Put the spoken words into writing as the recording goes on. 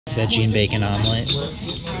Veggie and bacon omelet,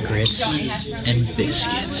 grits, and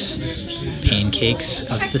biscuits. Pancakes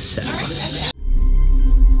of the South.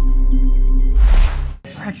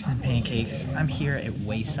 Practicing pancakes. I'm here at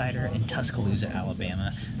Waysider in Tuscaloosa,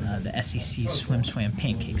 Alabama. The SEC SwimSwam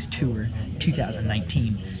Pancakes Tour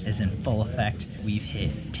 2019 is in full effect. We've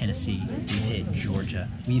hit Tennessee, we've hit Georgia,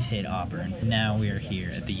 we've hit Auburn. Now we are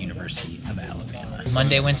here at the University of Alabama.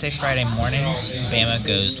 Monday, Wednesday, Friday mornings, Bama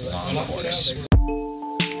goes long course.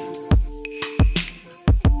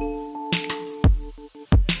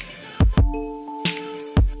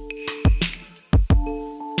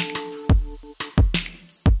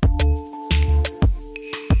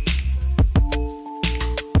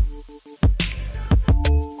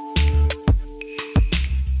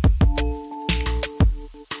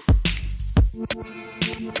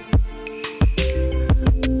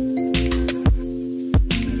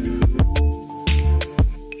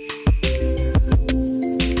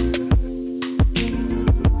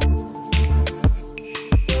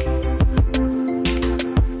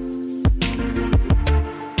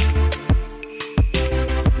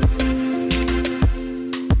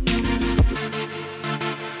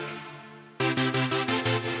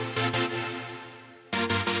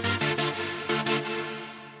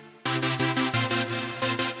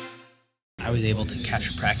 I was able to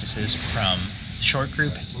capture practices from the short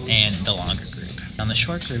group and the longer group. On the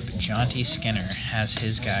short group, John T. Skinner has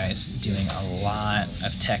his guys doing a lot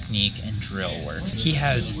of technique and drill work. He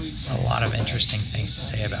has a lot of interesting things to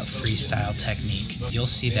say about freestyle technique. You'll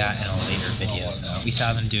see that in a later video though. We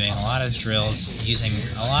saw them doing a lot of drills using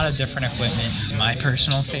a lot of different equipment. My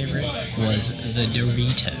personal favorite was the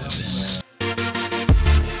Doritos.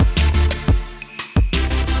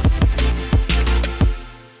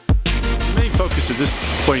 Focus at this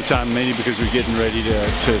point in time, mainly because we're getting ready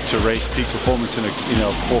to race peak performance in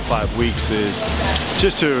 4 or 5 weeks, is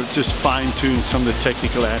just fine-tune some of the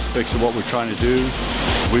technical aspects of what we're trying to do.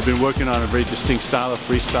 We've been working on a very distinct style of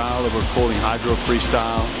freestyle that we're calling hydro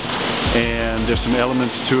freestyle, and there's some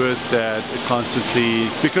elements to it that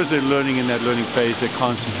constantly, because they're learning in that learning phase, they're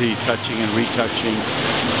constantly touching and retouching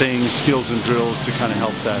things, skills and drills to kind of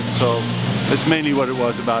help that. So that's mainly what it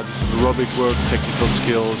was about, just aerobic work, technical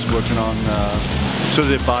skills, working on sort of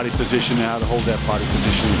their body position and how to hold that body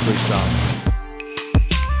position in freestyle.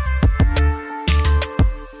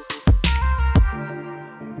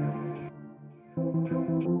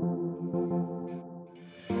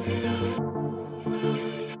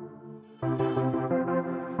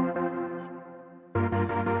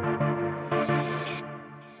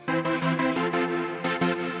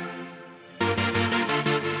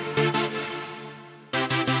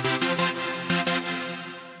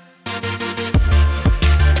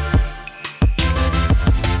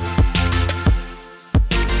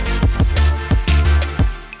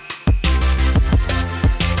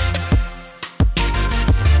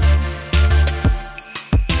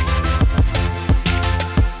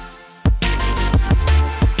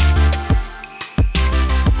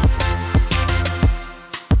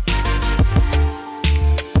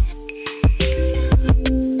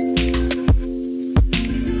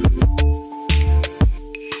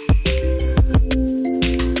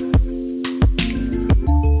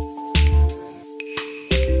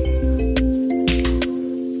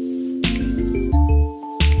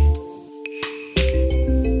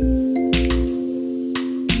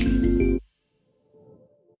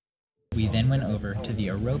 We then went over to the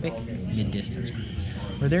aerobic mid-distance group,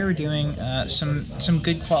 where they were doing some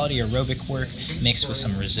good quality aerobic work mixed with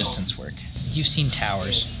some resistance work. You've seen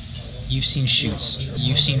towers, you've seen chutes,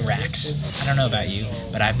 you've seen racks. I don't know about you,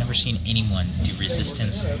 but I've never seen anyone do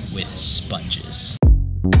resistance with sponges.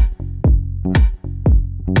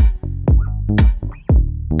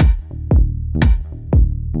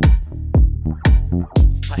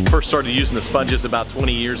 I first started using the sponges about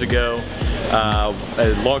 20 years ago,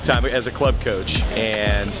 a long time as a club coach,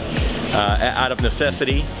 and out of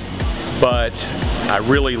necessity, but I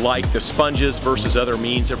really like the sponges versus other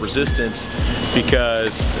means of resistance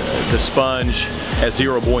because the sponge has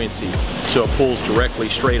zero buoyancy, so it pulls directly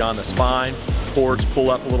straight on the spine. Cords pull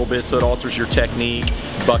up a little bit, so it alters your technique.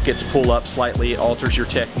 Buckets pull up slightly, it alters your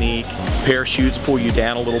technique. Parachutes pull you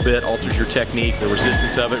down a little bit, alters your technique. The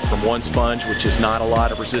resistance of it from one sponge, which is not a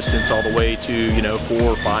lot of resistance, all the way to 4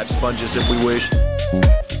 or 5 sponges if we wish.